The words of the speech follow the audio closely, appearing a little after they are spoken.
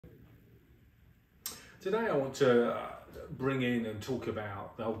Today I want to bring in and talk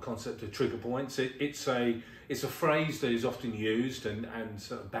about the whole concept of trigger points. It's a phrase that is often used and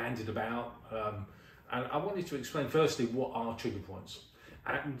sort of bandied about, and I wanted to explain firstly what are trigger points.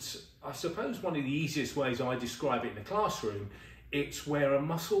 And I suppose one of the easiest ways I describe it in the classroom, it's where a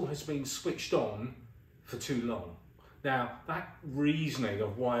muscle has been switched on for too long. Now, that reasoning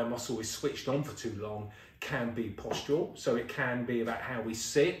of why a muscle is switched on for too long can be postural, so it can be about how we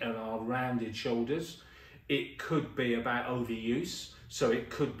sit and our rounded shoulders. It could be about overuse, so it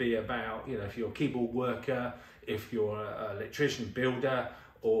could be about, if you're a keyboard worker, if you're an electrician builder,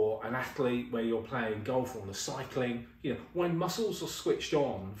 or an athlete where you're playing golf or cycling. When muscles are switched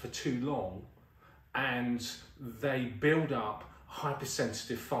on for too long and they build up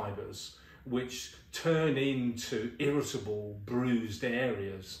hypersensitive fibers, which turn into irritable, bruised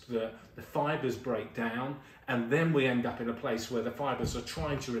areas. The fibers break down, and then we end up in a place where the fibers are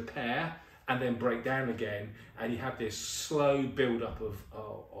trying to repair and then break down again, and you have this slow build-up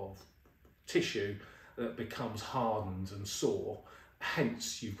of tissue that becomes hardened and sore.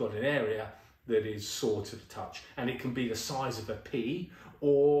 Hence, you've got an area that is sore to the touch, and it can be the size of a pea,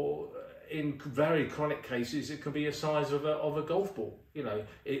 or in very chronic cases, it can be the size of a golf ball.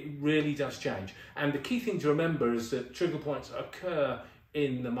 It really does change. And the key thing to remember is that trigger points occur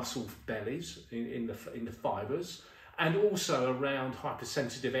in the muscle bellies, in the fibers, and also around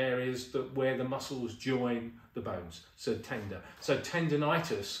hypersensitive areas where the muscles join the bones, so tender. So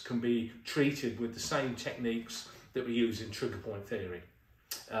tendinitis can be treated with the same techniques that we use in trigger point therapy.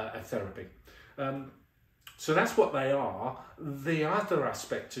 So that's what they are. The other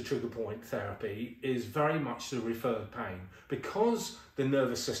aspect to trigger point therapy is very much the referred pain. Because the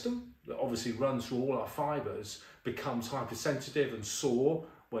nervous system that obviously runs through all our fibers becomes hypersensitive and sore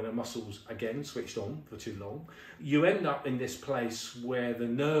when a muscle's again switched on for too long, you end up in this place where the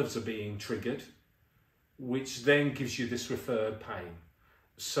nerves are being triggered, which then gives you this referred pain.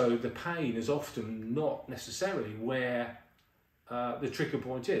 So the pain is often not necessarily where the trigger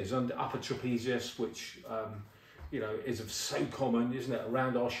point is, and the upper trapezius, which is so common, isn't it,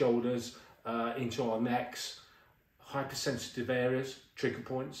 around our shoulders, into our necks. Hypersensitive areas, trigger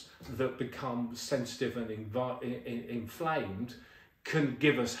points that become sensitive and inflamed, can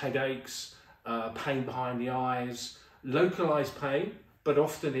give us headaches, pain behind the eyes, localized pain, but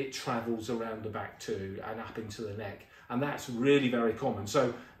often it travels around the back too and up into the neck, and that's really very common.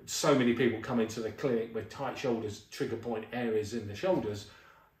 So many people come into the clinic with tight shoulders, trigger point areas in the shoulders,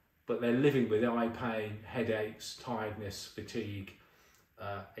 but they're living with eye pain, headaches, tiredness, fatigue,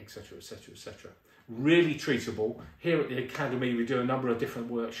 etc, etc, etc. Really treatable. Here at the Academy we do a number of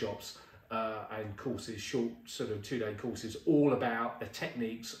different workshops and courses, short sort of 2-day courses, all about the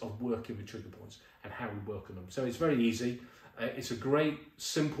techniques of working with trigger points and how we work on them. So it's very easy. It's a great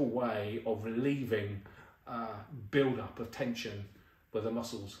simple way of relieving build-up of tension where the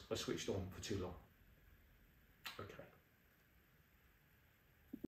muscles are switched on for too long.